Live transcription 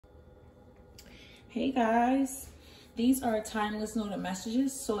Hey guys, these are timeless noted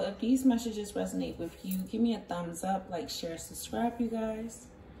messages. So if these messages resonate with you, give me a thumbs up, like, share, subscribe, you guys.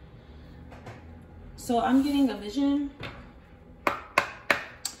 So I'm getting a vision.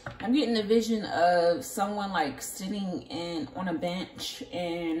 I'm getting a vision of someone like sitting on a bench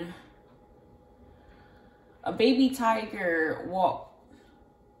and a baby tiger walk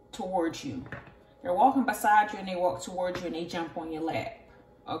towards you. They're walking beside you and they walk towards you and they jump on your lap,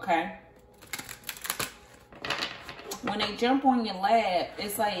 okay? When they jump on your lap,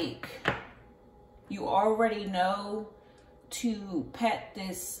 it's like you already know to pet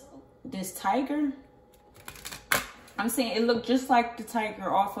this tiger. I'm saying it looked just like the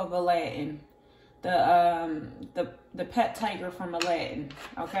tiger off of Aladdin. The pet tiger from Aladdin,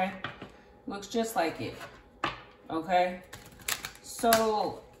 okay? Looks just like it, okay?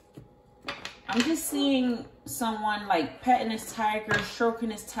 So I'm just seeing someone like petting this tiger, stroking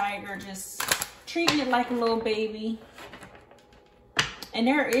this tiger, just treating it like a little baby. And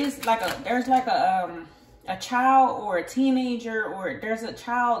there's like a child or a teenager, or there's a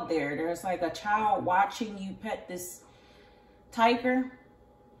child there. There's like a child watching you pet this tiger.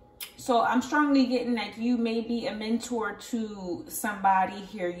 So I'm strongly getting that you may be a mentor to somebody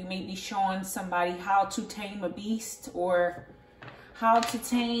here. You may be showing somebody how to tame a beast or how to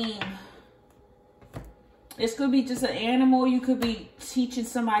tame. This could be just an animal. You could be teaching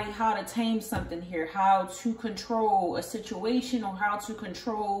somebody how to tame something here, how to control a situation or how to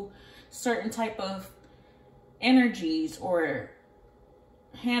control certain type of energies or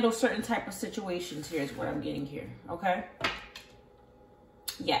handle certain type of situations. Here's what I'm getting here, okay?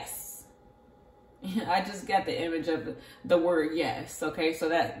 Yes. I just got the image of the word yes, okay? So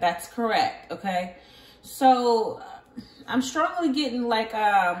that's correct, okay? So I'm strongly getting like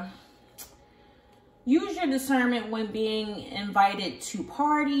use your discernment when being invited to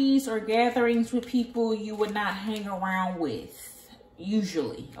parties or gatherings with people you would not hang around with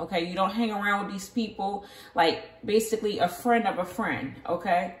usually, okay? You don't hang around with these people, like basically a friend of a friend,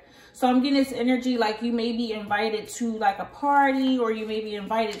 okay? So I'm getting this energy like you may be invited to like a party, or you may be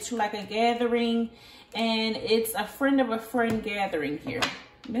invited to like a gathering, and it's a friend of a friend gathering here.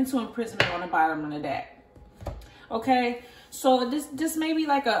 Mental imprisonment on the bottom of the deck, okay? So this may be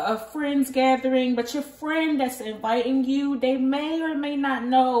like a friend's gathering, but your friend that's inviting you, they may or may not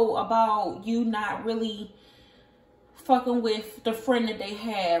know about you not really fucking with the friend that they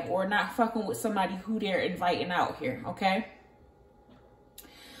have, or not fucking with somebody who they're inviting out here, okay?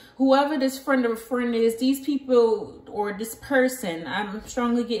 Whoever this friend of a friend is, these people or this person, I'm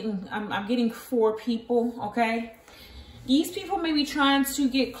strongly getting, I'm getting 4 people, okay? These people may be trying to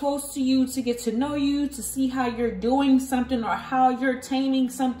get close to you, to get to know you, to see how you're doing something or how you're taming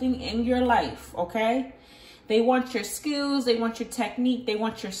something in your life, okay? They want your skills, they want your technique, they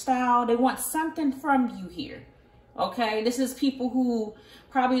want your style, they want something from you here, okay? This is people who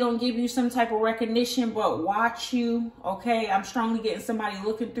probably don't give you some type of recognition, but watch you, okay? I'm strongly getting somebody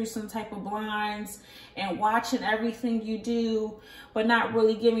looking through some type of blinds and watching everything you do, but not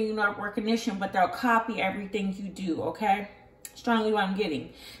really giving you no recognition, but they'll copy everything you do, okay? Strongly what I'm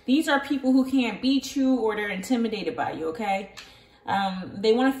getting. These are people who can't beat you, or they're intimidated by you, okay?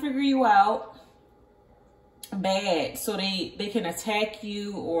 They want to figure you out bad so they can attack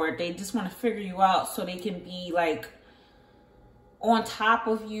you, or they just want to figure you out so they can be like on top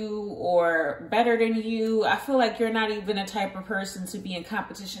of you or better than you. I feel like you're not even the type of person to be in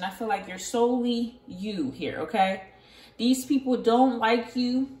competition. I feel like you're solely you here, okay? These people don't like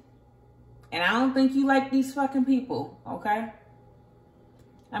you, and I don't think you like these fucking people, okay?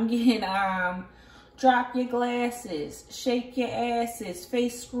 I'm getting drop your glasses, shake your asses,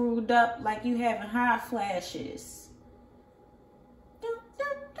 face screwed up like you having hot flashes.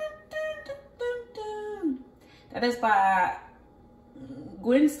 That is by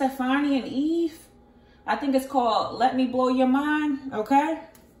Gwen Stefani and Eve. I think it's called Let Me Blow Your Mind, okay?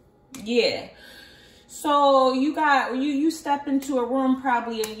 Yeah. So you got, you step into a room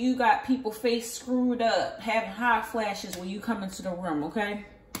probably and you got people face screwed up, having hot flashes when you come into the room, okay?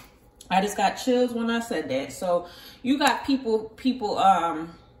 I just got chills when I said that. So you got people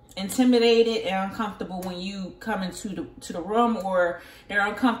intimidated and uncomfortable when you come into the room, or they're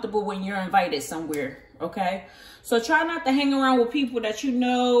uncomfortable when you're invited somewhere, okay? So try not to hang around with people that you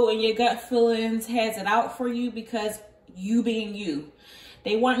know and your gut feelings has it out for you, because you being you.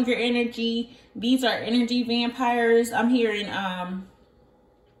 They want your energy. These are energy vampires. I'm hearing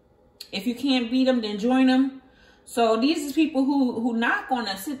if you can't beat them, then join them. So these are people who not going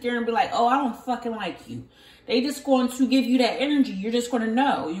to sit there and be like, oh, I don't fucking like you. They just going to give you that energy. You're just going to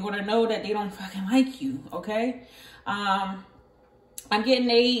know. You're going to know that they don't fucking like you, okay? I'm getting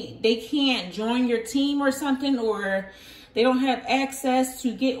they can't join your team or something, or they don't have access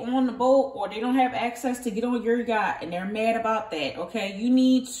to get on the boat, or they don't have access to get on your yacht, and they're mad about that, okay? You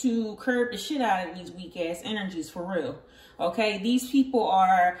need to curb the shit out of these weak-ass energies for real, okay? These people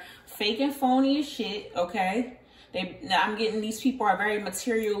are fake and phony as shit, okay? I'm getting these people are very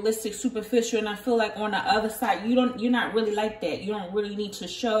materialistic, superficial, and I feel like on the other side, you're not really like that. You don't really need to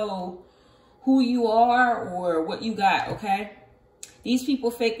show who you are or what you got, okay? These people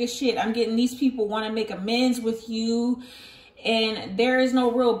fake as shit. I'm getting these people want to make amends with you, and there is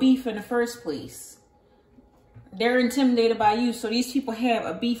no real beef in the first place. They're intimidated by you, so these people have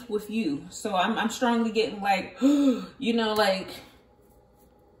a beef with you. So I'm strongly getting like, you know, like,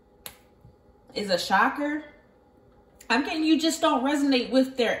 is a shocker. I'm getting you just don't resonate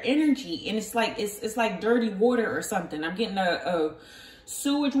with their energy, and it's like dirty water or something. I'm getting a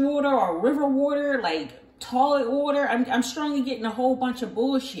sewage water or river water, like toilet water. I'm strongly getting a whole bunch of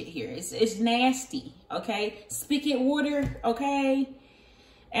bullshit here. It's nasty, okay? Spigot water, okay?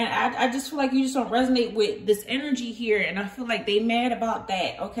 And I just feel like you just don't resonate with this energy here, and I feel like they mad about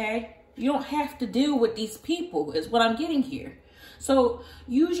that, okay? You don't have to deal with these people is what I'm getting here. So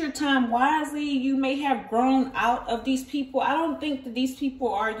use your time wisely. You may have grown out of these people. I don't think that these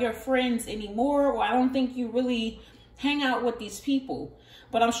people are your friends anymore, or I don't think you really hang out with these people.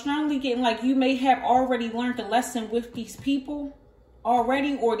 But I'm strongly getting like you may have already learned a lesson with these people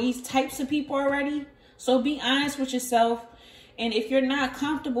already, or these types of people already. So be honest with yourself. And if you're not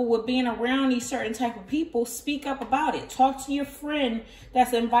comfortable with being around these certain type of people, speak up about it. Talk to your friend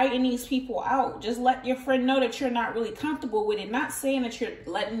that's inviting these people out. Just let your friend know that you're not really comfortable with it. Not saying that you're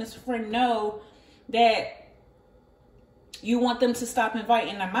letting this friend know that you want them to stop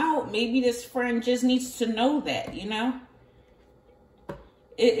inviting them out. Maybe this friend just needs to know that, you know.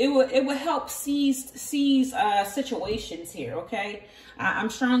 It would help seize situations here, okay? I'm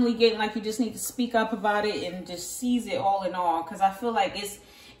strongly getting like you just need to speak up about it and just seize it all in all, because I feel like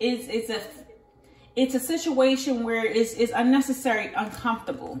it's a situation where it's unnecessary,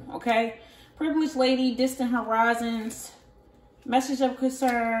 uncomfortable, okay? Privileged lady, distant horizons, message of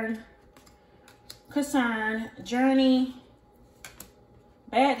concern, journey,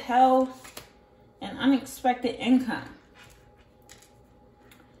 bad health, and unexpected income.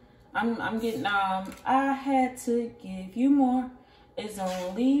 I'm getting, I had to give you more. It's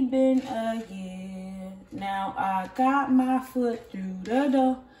only been a year. Now I got my foot through the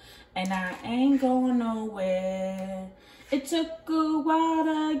door, and I ain't going nowhere. It took a while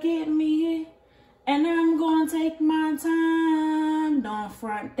to get me here, and I'm gonna take my time. Don't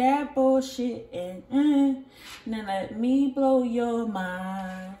front that bullshit and then let me blow your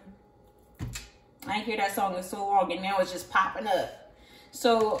mind. I ain't hear that song in so long, and now it's just popping up.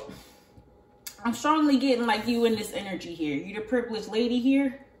 So I'm strongly getting like you in this energy here. You're the privileged lady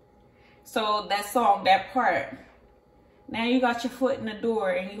here. So that song, that part. Now you got your foot in the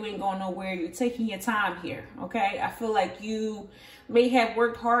door and you ain't going nowhere. You're taking your time here, okay? I feel like you may have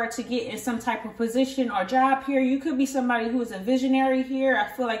worked hard to get in some type of position or job here. You could be somebody who is a visionary here. I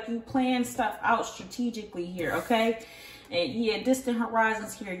feel like you plan stuff out strategically here, okay? And yeah, distant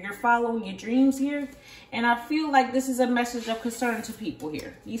horizons here. You're following your dreams here. And I feel like this is a message of concern to people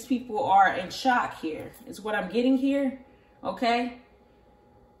here. These people are in shock here, is what I'm getting here, okay?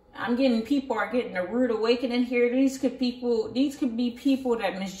 I'm getting people are getting a rude awakening here. These could be people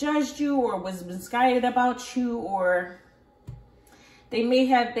that misjudged you or was misguided about you, or they may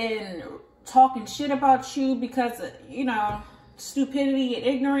have been talking shit about you because, you know, stupidity and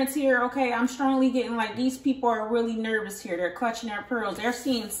ignorance here, okay? I'm strongly getting like these people are really nervous here. They're clutching their pearls. They're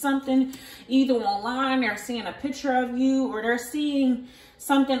seeing something either online, they're seeing a picture of you, or they're seeing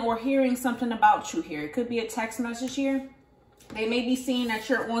something or hearing something about you here. It could be a text message here. They may be seeing that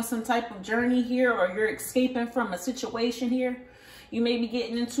you're on some type of journey here, or you're escaping from a situation here. You may be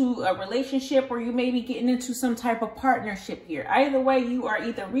getting into a relationship, or you may be getting into some type of partnership here. Either way, you are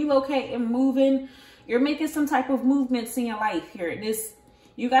either relocating, moving, you're making some type of movements in your life here.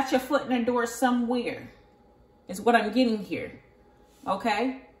 You got your foot in the door somewhere, is what I'm getting here,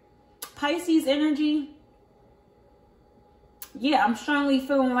 okay? Pisces energy. Yeah, I'm strongly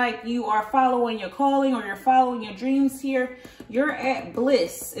feeling like you are following your calling, or you're following your dreams here. You're at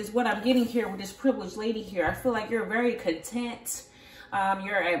bliss is what I'm getting here with this privileged lady here. I feel like you're very content.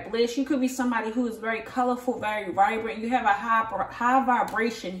 You're at bliss. You could be somebody who is very colorful, very vibrant. You have a high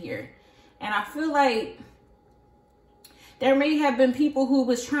vibration here. And I feel like There may have been people who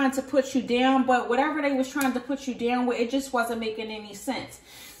was trying to put you down, but whatever they was trying to put you down with, it just wasn't making any sense.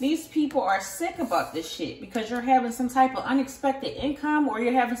 These people are sick about this shit because you're having some type of unexpected income, or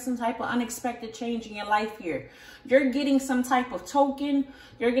you're having some type of unexpected change in your life here. You're getting some type of token.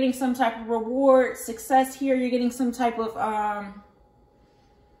 You're getting some type of reward, success here. You're getting some type of,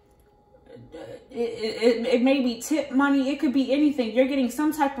 it may be tip money. It could be anything. You're getting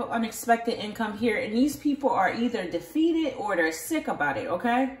some type of unexpected income here. And these people are either defeated or they're sick about it,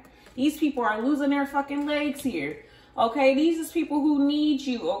 okay? These people are losing their fucking legs here. Okay, these is people who need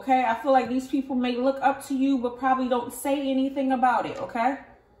you, okay? I feel like these people may look up to you, but probably don't say anything about it, okay?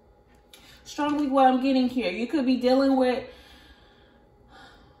 Strongly what I'm getting here. You could be dealing with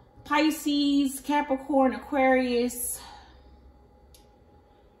Pisces, Capricorn, Aquarius,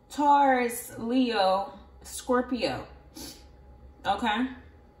 Taurus, Leo, Scorpio, okay?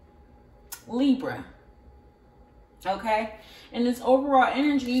 Libra, okay? In this overall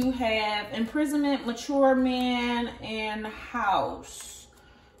energy, you have imprisonment, mature man, and house.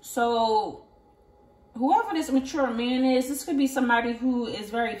 So whoever this mature man is, this could be somebody who is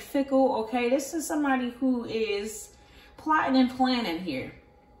very fickle, okay? This is somebody who is plotting and planning here,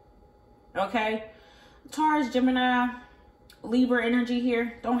 okay? Taurus, Gemini, Libra energy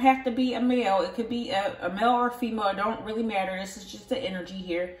here. Don't have to be a male. It could be a male or a female. It don't really matter. This is just the energy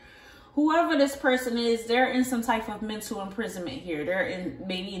here. Whoever this person is, they're in some type of mental imprisonment here. They're in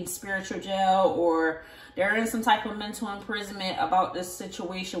maybe in spiritual jail, or they're in some type of mental imprisonment about this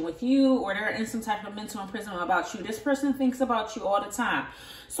situation with you, or they're in some type of mental imprisonment about you. This person thinks about you all the time.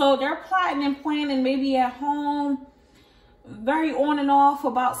 So they're plotting and planning, maybe at home, very on and off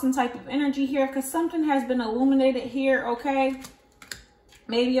about some type of energy here, because something has been illuminated here, okay?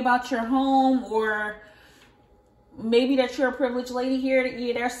 Maybe about your home, or maybe that you're a privileged lady here.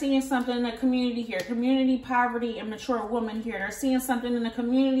 Yeah, they're seeing something in the community here. Community, poverty, and mature woman here. They're seeing something in the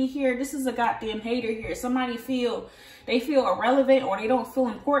community here. This is a goddamn hater here. Somebody they feel irrelevant, or they don't feel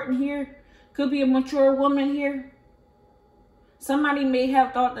important here. Could be a mature woman here. Somebody may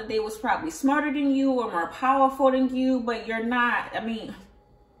have thought that they was probably smarter than you or more powerful than you, but you're not. I mean,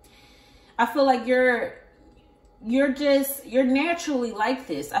 I feel like you're naturally like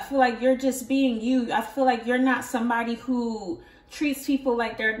this. I feel like you're just being you. I feel like you're not somebody who treats people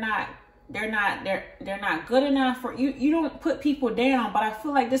like they're not good enough, or you don't put people down, but I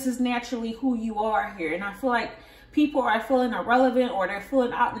feel like this is naturally who you are here. And I feel like people are feeling irrelevant, or they're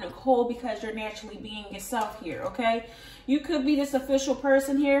feeling out in the cold because you're naturally being yourself here, okay? You could be this official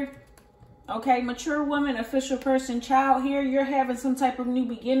person here. Okay, mature woman, official person, child here. You're having some type of new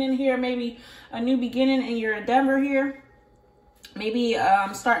beginning here. Maybe a new beginning in your endeavor here. Maybe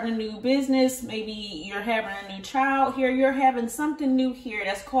starting a new business. Maybe you're having a new child here. You're having something new here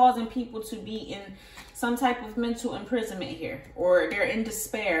that's causing people to be in some type of mental imprisonment here. Or they're in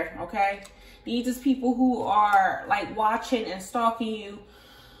despair, okay? These is people who are like watching and stalking you,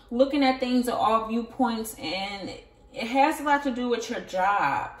 looking at things at all viewpoints, and it has a lot to do with your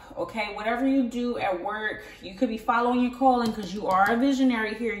job, okay? Whatever you do at work, you could be following your calling, because you are a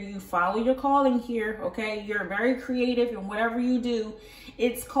visionary here. You follow your calling here, okay? You're very creative, and whatever you do,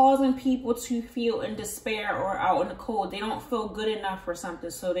 it's causing people to feel in despair or out in the cold. They don't feel good enough for something,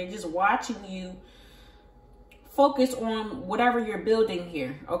 so they're just watching you focus on whatever you're building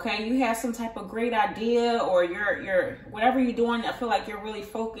here, okay? You have some type of great idea, or you're whatever you're doing, I feel like you're really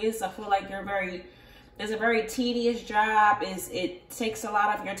focused. I feel like it's a very tedious job. It takes a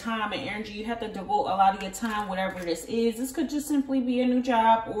lot of your time and energy. You have to devote a lot of your time, whatever this is. This could just simply be a new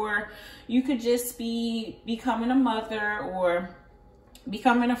job, or you could just be becoming a mother, or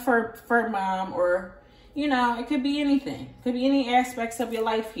becoming a fur mom, or, you know, it could be anything. It could be any aspects of your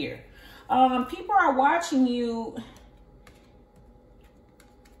life here. People are watching you.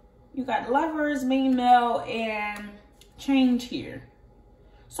 You got lovers, main male, and change here.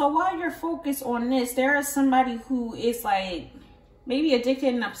 So while you're focused on this, there is somebody who is like maybe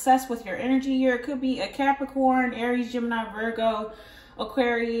addicted and obsessed with your energy here. It could be a Capricorn, Aries, Gemini, Virgo,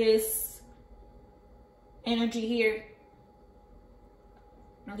 Aquarius energy here.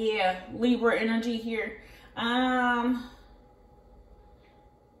 Yeah, Libra energy here.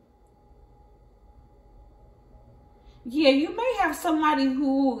 Yeah, you may have somebody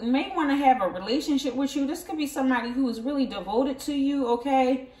who may want to have a relationship with you. This could be somebody who is really devoted to you,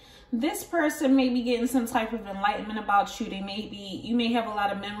 okay? This person may be getting some type of enlightenment about you. You may have a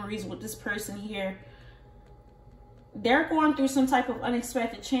lot of memories with this person here. They're going through some type of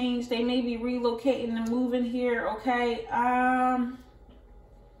unexpected change. They may be relocating and moving here, okay?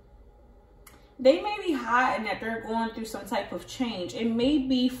 They may be hiding that they're going through some type of change. It may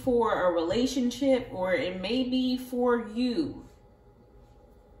be for a relationship, or it may be for you.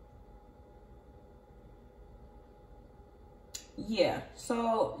 Yeah,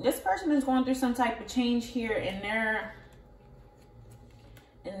 so this person is going through some type of change here in their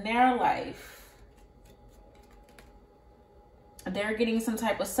life. They're getting some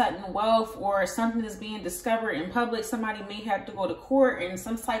type of sudden wealth, or something is being discovered in public. Somebody may have to go to court, and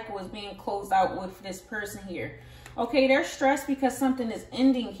some cycle is being closed out with this person here. Okay, they're stressed because something is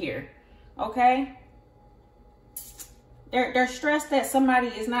ending here. Okay, they're stressed that somebody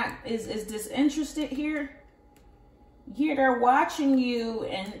is disinterested here. Here they're watching you,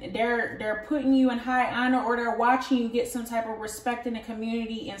 and they're putting you in high honor, or they're watching you get some type of respect in the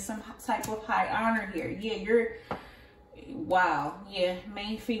community and some type of high honor here. Yeah, you're, wow, yeah,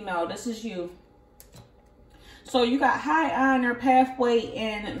 main female, this is you. So you got high honor, pathway,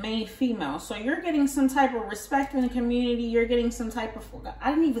 and main female. So you're getting some type of respect in the community. You're getting some type of, I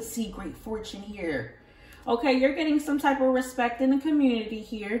didn't even see great fortune here. Okay, you're getting some type of respect in the community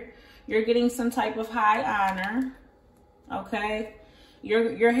here. You're getting some type of high honor. Okay,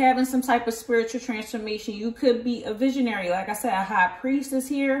 you're having some type of spiritual transformation. You could be a visionary. Like I said, a high priestess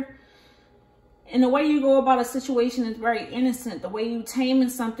here. And the way you go about a situation is very innocent. The way you taming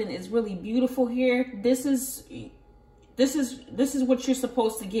something is really beautiful here. This is what you're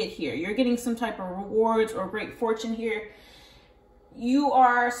supposed to get here. You're getting some type of rewards or great fortune here. You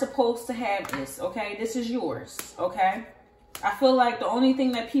are supposed to have this, okay? This is yours, okay? I feel like the only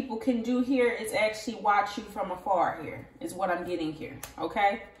thing that people can do here is actually watch you from afar here, is what I'm getting here,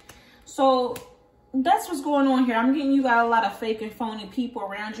 okay? So that's what's going on here. I'm getting you got a lot of fake and phony people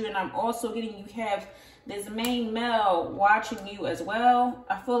around you, and I'm also getting you have this main male watching you as well.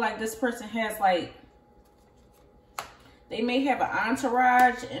 I feel like this person has, like, they may have an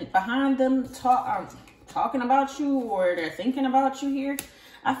entourage and behind them talking about you, or they're thinking about you here.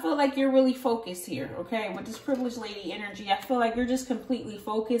 I feel like you're really focused here, okay? With this privileged lady energy, I feel like you're just completely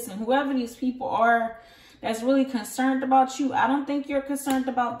focused. And whoever these people are that's really concerned about you, I don't think you're concerned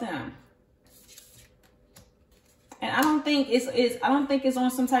about them. And I don't think it's on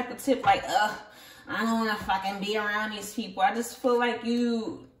some type of tip like, I don't want to fucking be around these people. I just feel like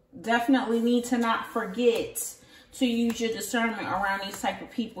you definitely need to not forget to use your discernment around these type of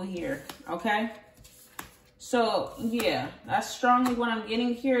people here, okay? So, yeah, that's strongly what I'm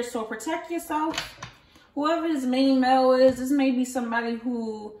getting here. So, protect yourself. Whoever this main male is, this may be somebody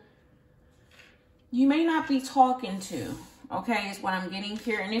who you may not be talking to, okay, is what I'm getting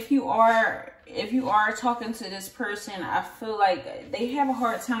here. And if you are talking to this person, I feel like they have a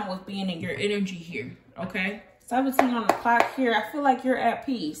hard time with being in your energy here, okay? 17 on the clock here. I feel like you're at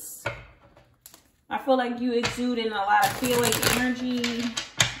peace. I feel like you exude in a lot of feeling energy.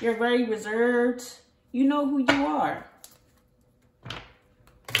 You're very reserved. You know who you are.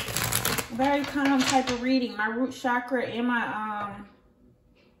 Very calm type of reading. My root chakra and my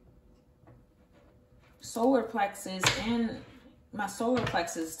solar plexus and my solar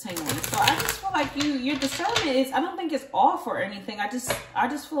plexus is tingling. So I just feel like your discernment is, I don't think it's off or anything. I just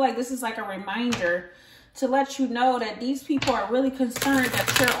feel like this is like a reminder to let you know that these people are really concerned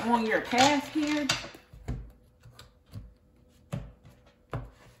that you're on your path here.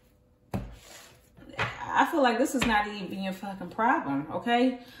 I feel like this is not even a fucking problem,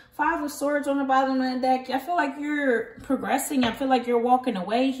 okay? 5 of Swords on the bottom of the deck. I feel like you're progressing. I feel like you're walking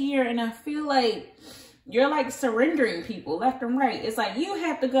away here. And I feel like you're like surrendering people left and right. It's like, you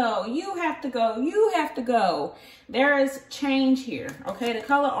have to go. You have to go. You have to go. There is change here, okay? The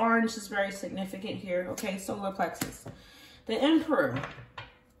color orange is very significant here, okay? Solar plexus. The Emperor.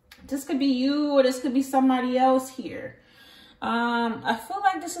 This could be you, or this could be somebody else here. I feel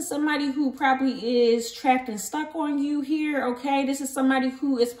like this is somebody who probably is trapped and stuck on you here, okay? This is somebody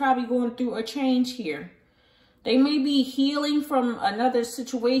who is probably going through a change here. They may be healing from another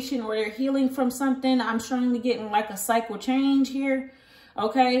situation, or they're healing from something. I'm strongly getting like a cycle change here,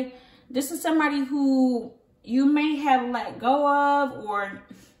 okay? This is somebody who you may have let go of, or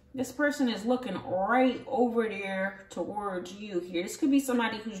this person is looking right over there towards you here. This could be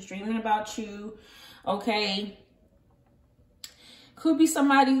somebody who's dreaming about you, okay? Could be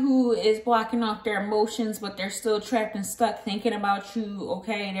somebody who is blocking off their emotions, but they're still trapped and stuck thinking about you,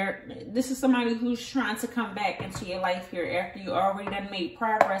 okay? This is somebody who's trying to come back into your life here after you already done made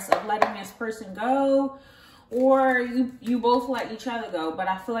progress of letting this person go, or you both let each other go. But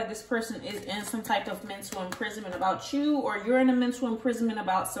I feel like this person is in some type of mental imprisonment about you, or you're in a mental imprisonment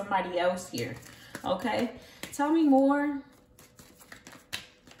about somebody else here, okay? Tell me more.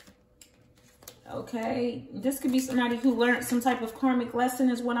 Okay, this could be somebody who learned some type of karmic lesson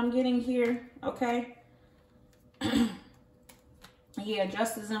is what I'm getting here. Okay. Yeah,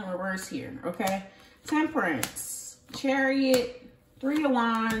 justice in reverse here. Okay. Temperance, Chariot, 3 of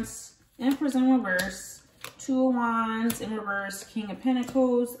Wands, Empress in reverse, 2 of Wands in reverse, King of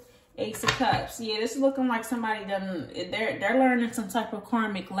Pentacles, Ace of Cups. Yeah, this is looking like somebody they're learning some type of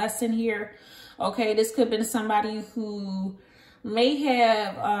karmic lesson here. Okay, this could have been somebody who may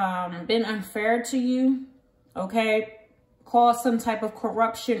have been unfair to you. Okay, caused some type of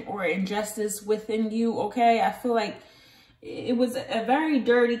corruption or injustice within you. Okay, I feel like it was a very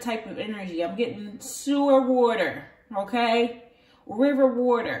dirty type of energy. I'm getting sewer water. Okay, river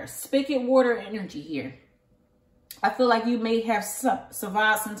water, spigot water energy here. I feel like you may have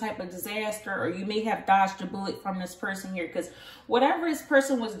survived some type of disaster, or you may have dodged a bullet from this person here, because whatever this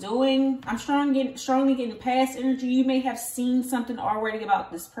person was doing, I'm strongly getting past energy. You may have seen something already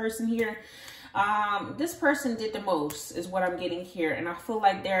about this person here. This person did the most is what I'm getting here. And I feel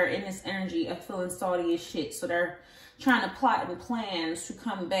like they're in this energy of feeling salty as shit. So they're trying to plot and plan to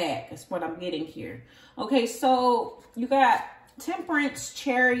come back is what I'm getting here. Okay, so you got Temperance,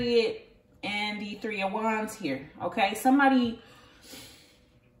 Chariot, and the 3 of Wands here. Okay, somebody,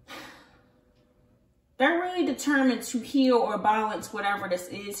 they're really determined to heal or balance whatever this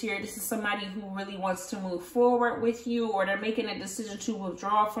is here. This is somebody who really wants to move forward with you, or they're making a decision to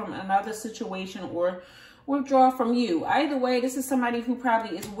withdraw from another situation or withdraw from you. Either way, this is somebody who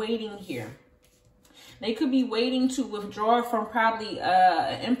probably is waiting here. They could be waiting to withdraw from probably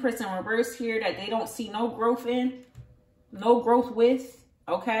an Empress in reverse here that they don't see no growth in, no growth with.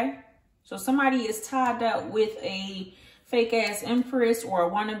 Okay, so somebody is tied up with a fake ass Empress or a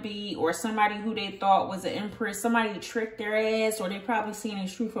wannabe, or somebody who they thought was an Empress. Somebody tricked their ass, or they probably seen the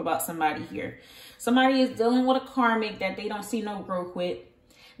truth about somebody here. Somebody is dealing with a karmic that they don't see no growth with.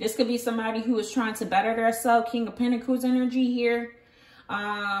 This could be somebody who is trying to better themselves. King of Pentacles energy here.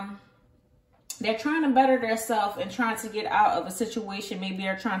 They're trying to better themselves and trying to get out of a situation. Maybe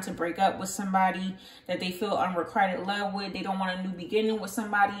they're trying to break up with somebody that they feel unrequited love with. They don't want a new beginning with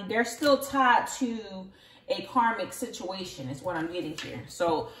somebody. They're still tied to a karmic situation is what I'm getting here.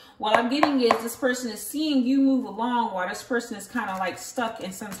 So what I'm getting is this person is seeing you move along while this person is kind of like stuck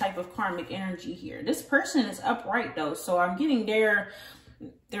in some type of karmic energy here. This person is upright though. So I'm getting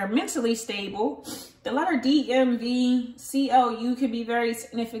they're mentally stable. The letter D, M, V, C, L, U could be very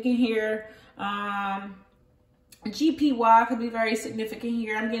significant here. GPY could be very significant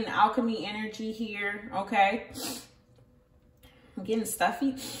here. I'm getting alchemy energy here. Okay. I'm getting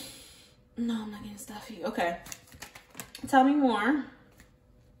stuffy. No, I'm not getting stuffy. Okay. Tell me more.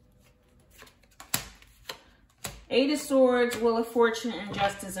 8 of Swords, Wheel of Fortune, and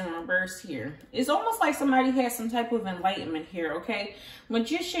Justice in reverse here. It's almost like somebody has some type of enlightenment here, okay?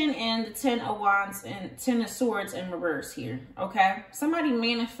 Magician and the 10 of Wands and 10 of Swords in reverse here, okay? Somebody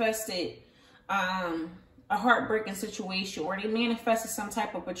manifested a heartbreaking situation, or they manifested some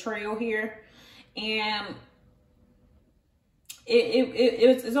type of betrayal here. And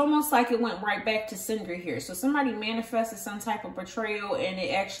it's almost like it went right back to sender here. So somebody manifested some type of betrayal and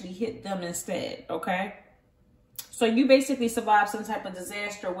it actually hit them instead, okay? So you basically survived some type of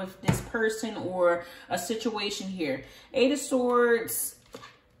disaster with this person or a situation here. 8 of Swords,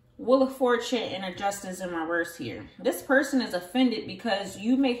 Wheel of Fortune, and a Justice in reverse here. This person is offended because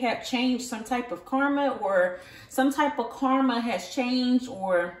you may have changed some type of karma, or some type of karma has changed,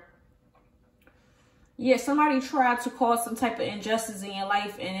 or yeah, somebody tried to cause some type of injustice in your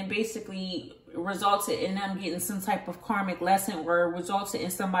life, and it basically resulted in them getting some type of karmic lesson, or resulted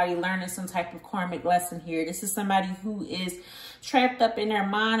in somebody learning some type of karmic lesson here. This is somebody who is trapped up in their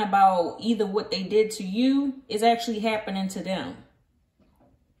mind about either what they did to you is actually happening to them.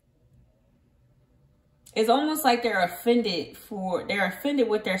 It's almost like they're offended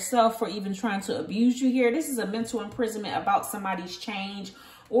with their self for even trying to abuse you here. This is a mental imprisonment about somebody's change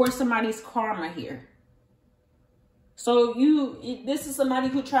or somebody's karma here. So this is somebody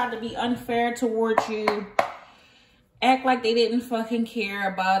who tried to be unfair towards you, act like they didn't fucking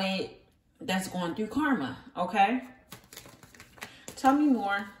care about it. That's going through karma, okay? Tell me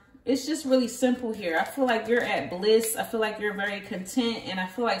more. It's just really simple here. I feel like you're at bliss. I feel like you're very content. And I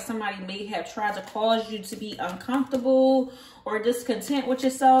feel like somebody may have tried to cause you to be uncomfortable or discontent with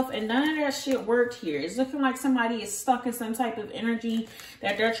yourself. And none of that shit worked here. It's looking like somebody is stuck in some type of energy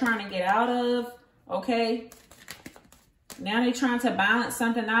that they're trying to get out of. Okay. Now they're trying to balance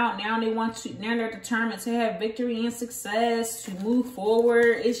something out. Now they're determined to have victory and success, to move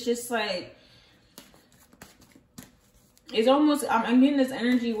forward. It's just like, It's almost, I'm getting this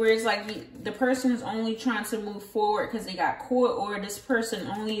energy where it's like the person is only trying to move forward because they got caught, or this person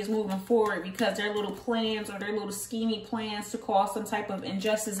only is moving forward because their little plans or their little scheming plans to cause some type of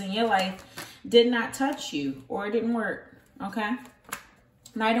injustice in your life did not touch you, or it didn't work, okay?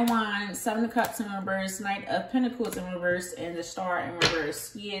 Knight of Wands, Seven of Cups in reverse, Knight of Pentacles in reverse, and the Star in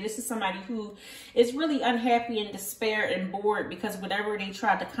reverse. Yeah, this is somebody who is really unhappy and despair and bored because whatever they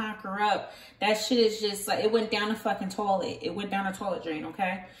tried to conquer up, that shit is just like, it went down the fucking toilet. It went down the toilet drain,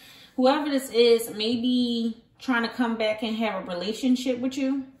 okay? Whoever this is, maybe trying to come back and have a relationship with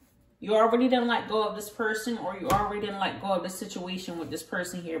you. You already didn't let go of this person, or you already didn't let go of the situation with this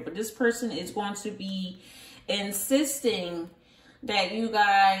person here. But this person is going to be insisting that you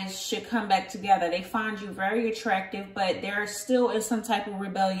guys should come back together. They find you very attractive, but they're still in some type of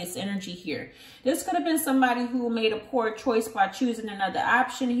rebellious energy here. This could have been somebody who made a poor choice by choosing another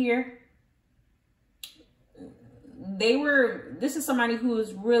option here. This is somebody who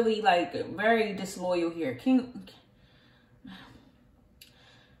is really like very disloyal here.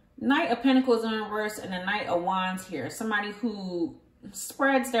 Knight of Pentacles in reverse and the Knight of Wands here. Somebody who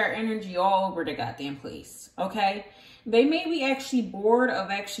spreads their energy all over the goddamn place, okay? They may be actually bored of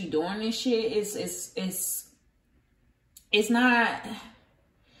actually doing this shit. It's not,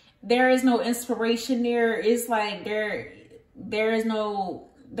 there is no inspiration there. It's like there's no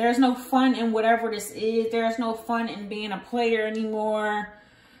fun in whatever this is. There's no fun in being a player anymore.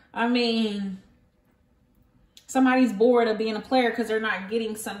 I mean, somebody's bored of being a player because they're not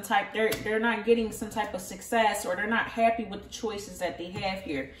getting some type, they're not getting some type of success, or they're not happy with the choices that they have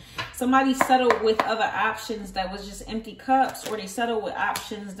here. Somebody settled with other options that was just empty cups, or they settled with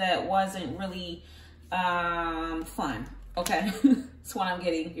options that wasn't really fun. Okay, that's what I'm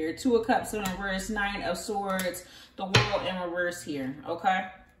getting here. Two of Cups in reverse, Nine of Swords, the World in reverse here. Okay.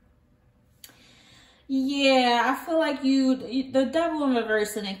 Yeah, I feel like the Devil in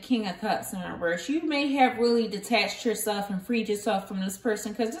reverse and the King of Cups in reverse, you may have really detached yourself and freed yourself from this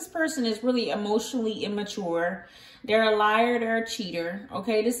person, because this person is really emotionally immature. They're a liar, they're a cheater,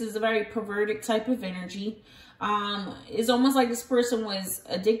 okay? This is a very perverted type of energy. It's almost like this person was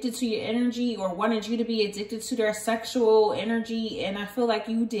addicted to your energy, or wanted you to be addicted to their sexual energy, and I feel like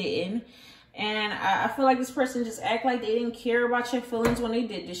you didn't. And I feel like this person just act like they didn't care about your feelings when they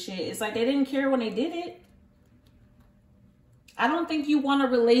did this shit. It's like they didn't care when they did it. I don't think you want a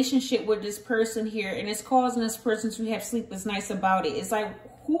relationship with this person here, and it's causing this person to have sleepless nights about it. It's like,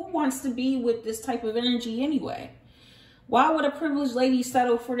 who wants to be with this type of energy anyway? Why would a privileged lady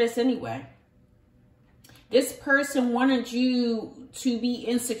settle for this anyway? This person wanted you to be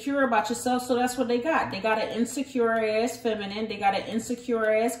insecure about yourself, so that's what they got. They got an insecure ass feminine. They got an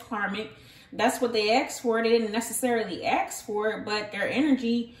insecure ass karmic. That's what they asked for. They didn't necessarily ask for it, but their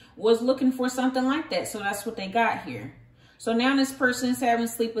energy was looking for something like that. So that's what they got here. So now this person is having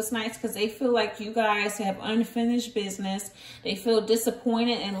sleepless nights because they feel like you guys have unfinished business. They feel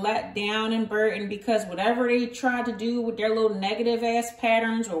disappointed and let down and burdened because whatever they tried to do with their little negative ass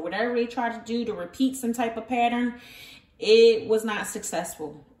patterns, or whatever they tried to do to repeat some type of pattern, it was not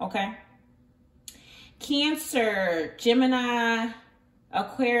successful, okay? Cancer, Gemini,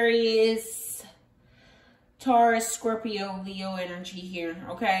 Aquarius, Taurus, Scorpio, Leo energy here,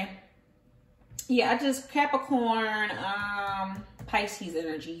 okay? Yeah, I just, Capricorn, Pisces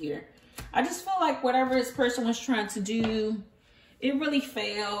energy here. I just feel like whatever this person was trying to do, it really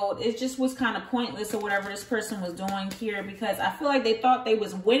failed. It just was kind of pointless, or whatever this person was doing here, because I feel like they thought they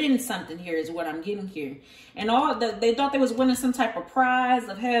was winning something here is what I'm getting here. And they thought they was winning some type of prize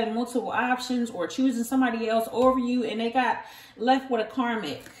of having multiple options or choosing somebody else over you, and they got left with a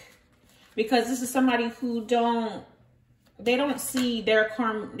karmic. Because this is somebody who they don't see their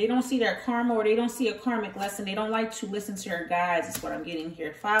karma, or they don't see a karmic lesson. They don't like to listen to their guides, is what I'm getting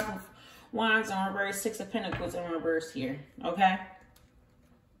here. Five of Wands in reverse, Six of Pentacles in reverse here, okay?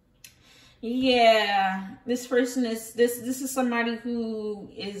 Yeah, this person is, this is somebody who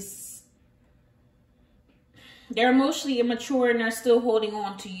is, they're emotionally immature and they're still holding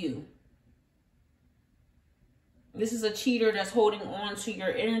on to you. This is a cheater that's holding on to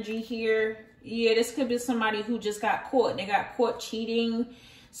your energy here. Yeah, this could be somebody who just got caught. They got caught cheating.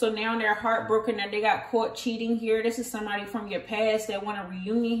 So now they're heartbroken that they got caught cheating here. This is somebody from your past that want a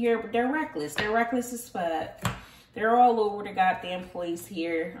reunion here, but they're reckless. They're reckless as fuck. They're all over the goddamn place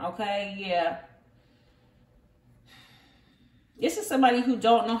here. Okay, yeah. This is somebody who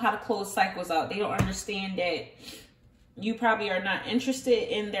don't know how to close cycles out. They don't understand that you probably are not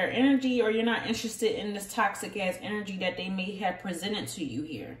interested in their energy, or you're not interested in this toxic ass energy that they may have presented to you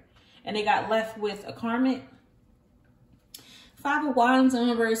here. And they got left with a karmic. Five of Wands in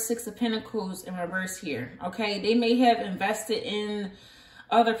reverse, Six of Pentacles in reverse here. Okay, they may have invested in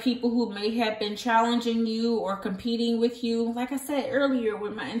other people who may have been challenging you or competing with you. Like I said earlier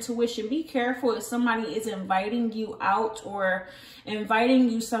with my intuition, be careful if somebody is inviting you out or inviting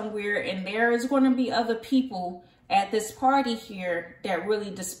you somewhere and there is going to be other people at this party here that really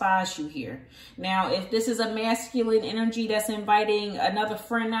despise you here. Now, if this is a masculine energy that's inviting another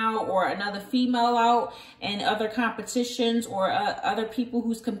friend out or another female out and other competitions or other people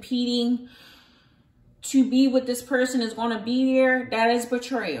who's competing to be with this person is going to be there, that is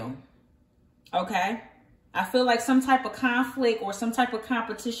betrayal. Okay? I feel like some type of conflict or some type of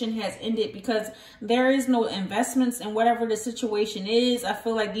competition has ended because there is no investments in whatever the situation is. I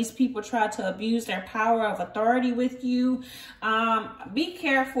feel like these people try to abuse their power of authority with you. Be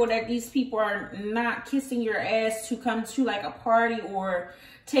careful that these people are not kissing your ass to come to like a party or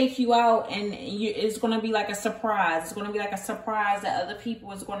take you out and it's going to be like a surprise. It's going to be like a surprise that other people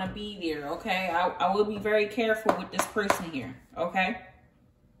is going to be there. Okay. I will be very careful with this person here. Okay.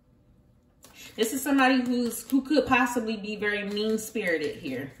 This is somebody who could possibly be very mean-spirited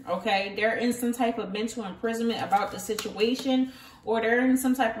here, okay? They're in some type of mental imprisonment about the situation, or they're in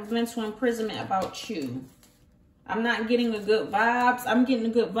some type of mental imprisonment about you. I'm not getting the good vibes. I'm getting the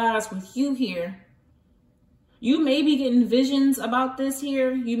good vibes with you here. You may be getting visions about this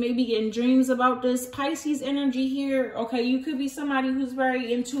here. You may be getting dreams about this. Pisces energy here, okay? You could be somebody who's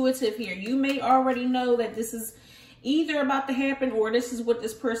very intuitive here. You may already know that this is either about to happen or this is what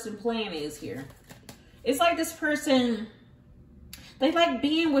this person's plan is here. It's like this person, they like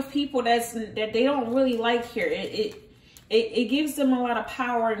being with people that they don't really like here. It gives them a lot of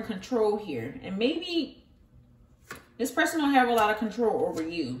power and control here. And maybe this person don't have a lot of control over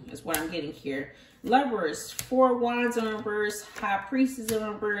you is what I'm getting here. Lovers, Four of Wands in reverse, High Priestess in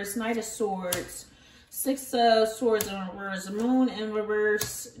reverse, Knight of Swords, Six of Swords in reverse, Moon in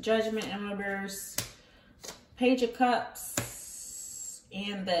reverse, Judgment in reverse, Page of Cups,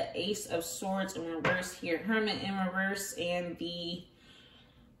 and the Ace of Swords in reverse here. Hermit in reverse, and the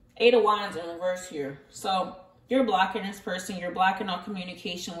Eight of Wands in reverse here. So you're blocking this person. You're blocking all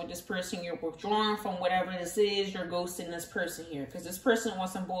communication with this person. You're withdrawing from whatever this is. You're ghosting this person here. Because this person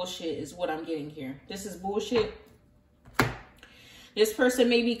wants some bullshit is what I'm getting here. This is bullshit. This person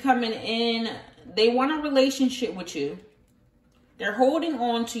may be coming in. They want a relationship with you. They're holding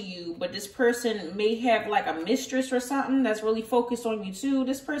on to you, but this person may have like a mistress or something that's really focused on you too.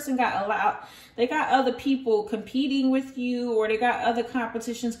 This person they got other people competing with you, or they got other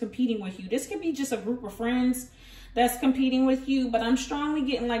competitions competing with you. This could be just a group of friends that's competing with you, but I'm strongly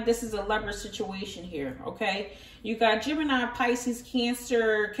getting like this is a lever situation here, okay? You got Gemini, Pisces,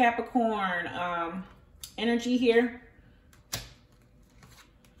 Cancer, Capricorn energy here.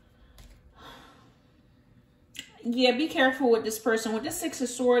 Yeah, be careful with this person. With the Six of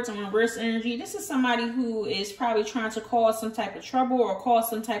Swords and reverse energy, this is somebody who is probably trying to cause some type of trouble or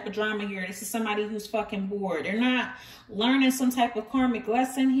cause some type of drama here. This is somebody who's fucking bored. They're not learning some type of karmic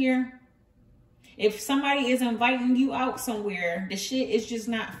lesson here. If somebody is inviting you out somewhere, the shit is just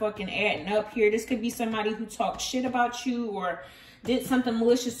not fucking adding up here. This could be somebody who talked shit about you or did something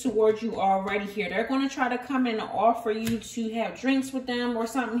malicious towards you already here. They're going to try to come in and offer you to have drinks with them or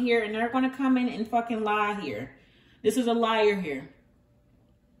something here, and they're going to come in and fucking lie here. This is a liar here.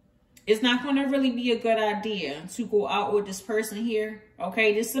 It's not going to really be a good idea to go out with this person here.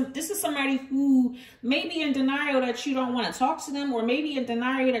 Okay, this is somebody who may be in denial that you don't want to talk to them, or maybe in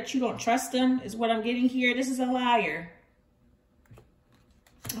denial that you don't trust them is what I'm getting here. This is a liar.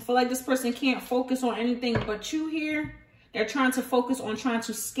 I feel like this person can't focus on anything but you here. They're trying to focus on trying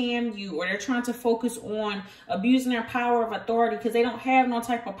to scam you, or they're trying to focus on abusing their power of authority because they don't have no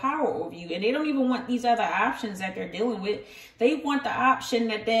type of power over you. And they don't even want these other options that they're dealing with. They want the option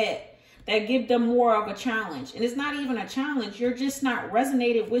that give them more of a challenge. And it's not even a challenge. You're just not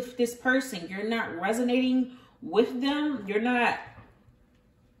resonated with this person. You're not resonating with them. You're not...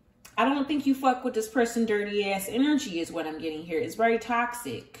 I don't think you fuck with this person dirty ass energy is what I'm getting here. It's very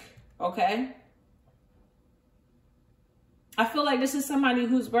toxic. Okay? I feel like this is somebody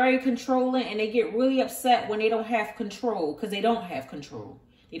who's very controlling, and they get really upset when they don't have control, because they don't have control.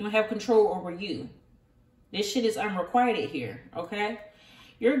 They don't have control over you. This shit is unrequited here, okay?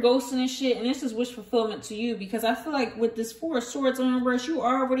 You're ghosting and shit, and this is wish fulfillment to you, because I feel like with this Four of Swords in reverse, you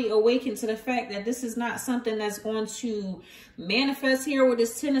already awakened to the fact that this is not something that's going to manifest here with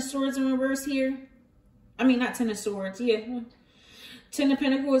this Ten of Swords in reverse here. I mean, not Ten of Swords, yeah. Ten of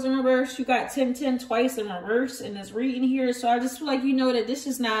Pentacles in reverse. You got 10-10 twice in reverse in this reading here. So I just feel like you know that this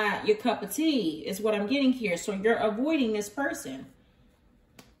is not your cup of tea is what I'm getting here. So you're avoiding this person.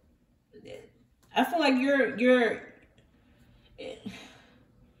 I feel like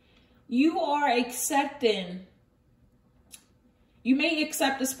you are accepting. You may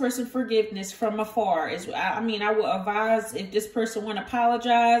accept this person's forgiveness from afar. I mean, I would advise, if this person want to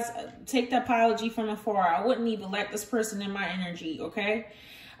apologize, take the apology from afar. I wouldn't even let this person in my energy, okay?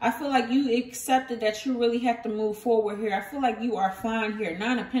 I feel like you accepted that you really have to move forward here. I feel like you are fine here.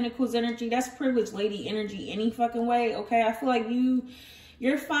 Nine of Pentacles energy, that's privileged lady energy any fucking way, okay? I feel like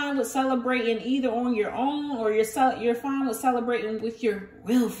you're fine with celebrating either on your own, or you're fine with celebrating with your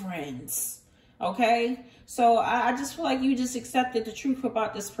real friends, okay? So I just feel like you just accepted the truth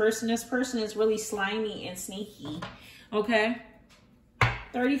about this person. This person is really slimy and sneaky, okay?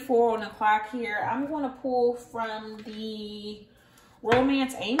 34 on the clock here. I'm going to pull from the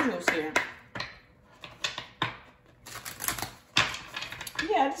Romance Angels here.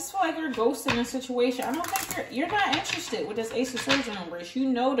 Yeah, I just feel like you're ghosting a situation. I don't think you're not interested with this Ace of Swords in reverse. You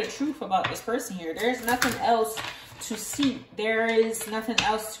know the truth about this person here. There's nothing else to seek. There is nothing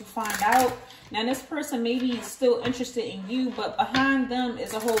else to find out. Now, this person may be still interested in you, but behind them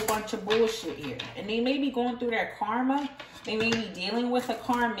is a whole bunch of bullshit here. And they may be going through their karma. They may be dealing with a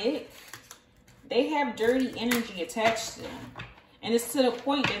karmic. They have dirty energy attached to them. And it's to the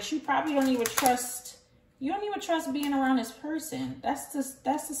point that you probably don't even trust. You don't even trust being around this person. That's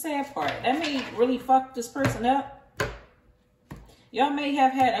the sad part. That may really fuck this person up. Y'all may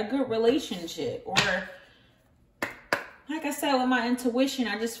have had a good relationship, or like I said, with my intuition,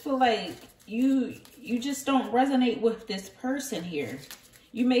 I just feel like you just don't resonate with this person here.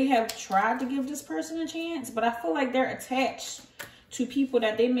 You may have tried to give this person a chance, but I feel like they're attached to people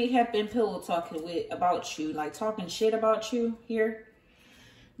that they may have been pillow talking with about you, like talking shit about you here.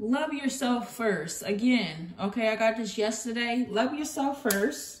 Love yourself first. Again, okay, I got this yesterday. Love yourself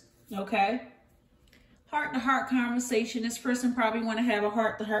first, okay? Heart-to-heart conversation. This person probably want to have a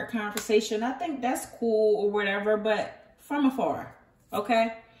heart-to-heart conversation. I think that's cool or whatever, but from afar,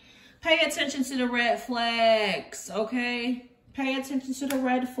 okay? Pay attention to the red flags, okay? Pay attention to the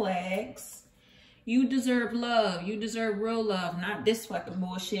red flags. You deserve love. You deserve real love, not this fucking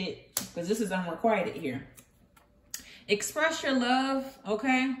bullshit, because this is unrequited here. Express your love,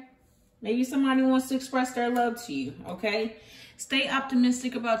 okay? Maybe somebody wants to express their love to you, okay? Stay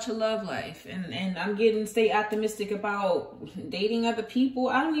optimistic about your love life. And I'm getting stay optimistic about dating other people.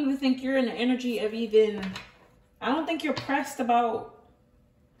 I don't even think you're in the energy of even... I don't think you're pressed about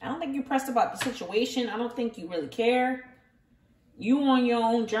the situation. I don't think you really care. You on your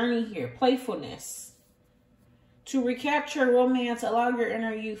own journey here. Playfulness. To recapture romance, allow your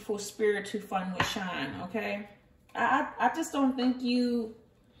inner youthful spirit to fun with shine, okay? I just don't think you...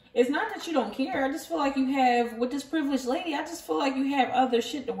 It's not that you don't care. I just feel like you have... With this privileged lady, I just feel like you have other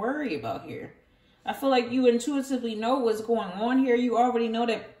shit to worry about here. I feel like you intuitively know what's going on here. You already know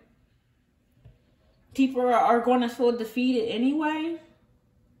that people are going to feel defeated anyway.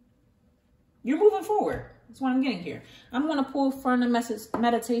 You're moving forward. That's what I'm getting here. I'm going to pull from the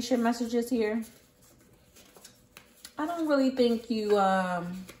meditation messages here. I don't really think you...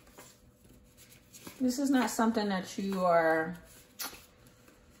 This is not something that you are...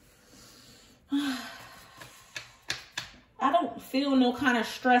 I don't feel no kind of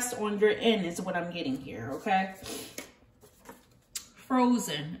stress on your end is what I'm getting here, okay?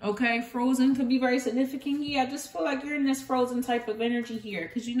 Frozen, okay? Frozen could be very significant. Yeah, I just feel like you're in this frozen type of energy here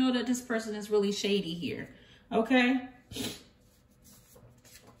because you know that this person is really shady here, okay?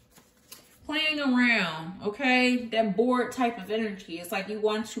 Playing around, okay? That bored type of energy. It's like you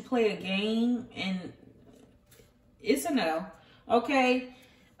want to play a game and it's a no, okay?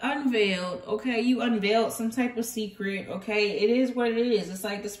 Unveiled, okay? You unveiled some type of secret, okay? It is what it is. It's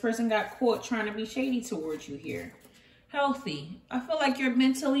like this person got caught trying to be shady towards you here. Healthy. I feel like you're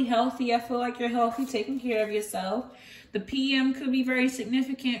mentally healthy. I feel like you're healthy, taking care of yourself. The PM could be very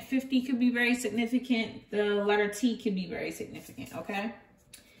significant. 50 could be very significant. The letter T could be very significant, okay?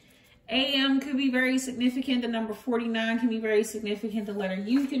 AM could be very significant. The number 49 can be very significant. The letter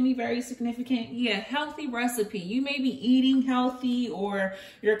U can be very significant. Yeah, healthy recipe. You may be eating healthy or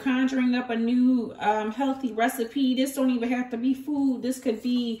you're conjuring up a new healthy recipe. This don't even have to be food. This could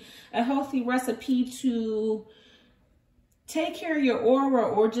be a healthy recipe to take care of your aura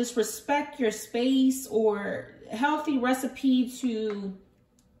or just respect your space, or a healthy recipe to...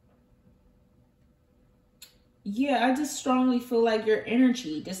 Yeah, I just strongly feel like your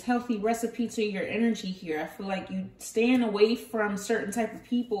energy, this healthy recipe to your energy here. I feel like you staying away from certain type of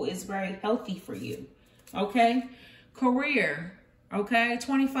people is very healthy for you. Okay? Career. Okay?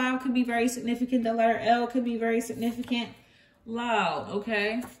 25 could be very significant. The letter L could be very significant. Loud.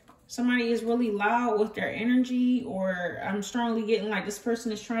 Okay? Somebody is really loud with their energy, or I'm strongly getting like this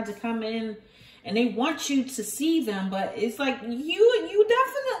person is trying to come in and they want you to see them, but it's like you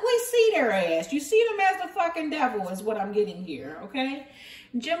definitely see their ass. You see them as the fucking devil is what I'm getting here, okay?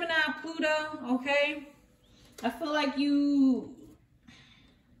 Gemini, Pluto, okay? I feel like you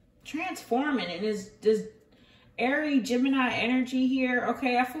transforming in this Aries, Gemini energy here,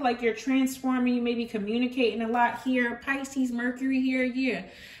 okay? I feel like you're transforming. You may be communicating a lot here. Pisces, Mercury here, yeah.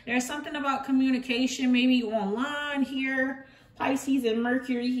 There's something about communication, maybe online here. Pisces and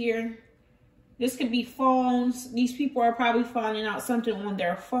Mercury here. This could be phones. These people are probably finding out something on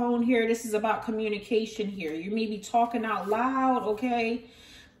their phone here. This is about communication here. You may be talking out loud, okay?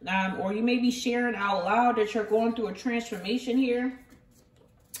 Or you may be sharing out loud that you're going through a transformation here.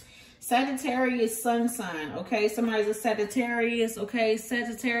 Sagittarius sun sign, okay? Somebody's a Sagittarius, okay?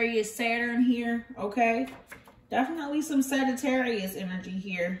 Sagittarius Saturn here, okay? Definitely some Sagittarius energy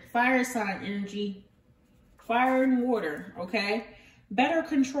here. Fire sign energy. Fire and water, okay? Better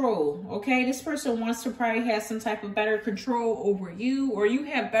control, okay? This person wants to probably have some type of better control over you, or you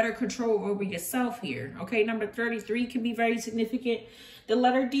have better control over yourself here, okay? Number 33 can be very significant. The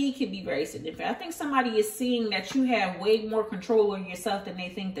letter D can be very significant. I think somebody is seeing that you have way more control over yourself than they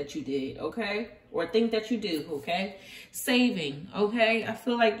think that you did, okay? Or think that you do, okay? Saving, okay? I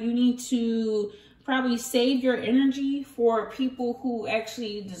feel like you need to probably save your energy for people who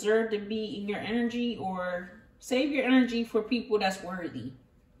actually deserve to be in your energy, or save your energy for people that's worthy.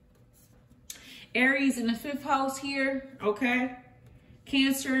 Aries in the 5th house here, okay?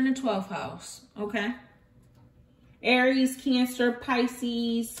 Cancer in the 12th house, okay? Aries, Cancer,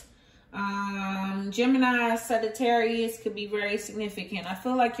 Pisces, Gemini, Sagittarius could be very significant. I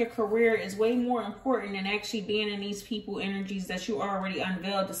feel like your career is way more important than actually being in these people energies that you already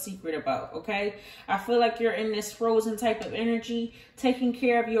unveiled the secret about, okay? I feel like you're in this frozen type of energy, taking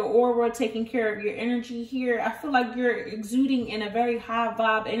care of your aura, taking care of your energy here. I feel like you're exuding in a very high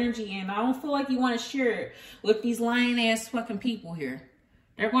vibe energy, and I don't feel like you want to share it with these lying ass fucking people here.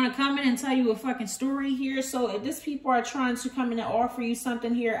 They're going to come in and tell you a fucking story here. So if these people are trying to come in and offer you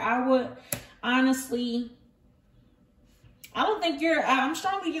something here, I would honestly, I don't think you're, I'm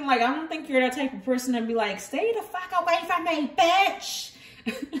strongly getting like, I don't think you're that type of person to be like, stay the fuck away from me, bitch.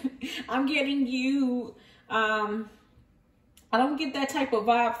 I'm getting you, I don't get that type of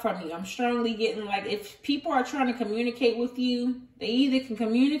vibe from you. I'm strongly getting like, if people are trying to communicate with you, they either can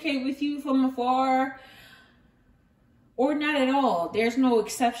communicate with you from afar or not at all. There's no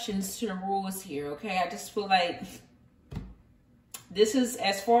exceptions to the rules here, okay? I just feel like this is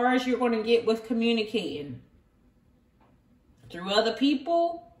as far as you're going to get with communicating. Through other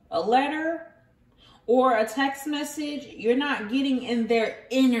people, a letter, or a text message, you're not getting in their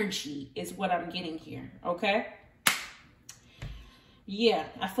energy is what I'm getting here, okay? Yeah,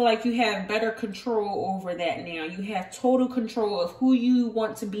 I feel like you have better control over that now. You have total control of who you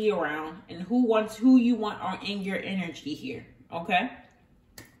want to be around and who you want are in your energy here, okay?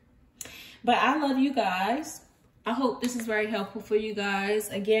 But I love you guys. I hope this is very helpful for you guys.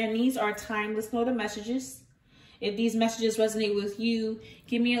 Again, these are timeless noted messages. If these messages resonate with you,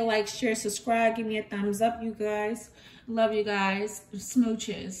 give me a like, share, subscribe, give me a thumbs up, you guys. Love you guys.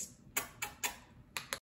 Smooches.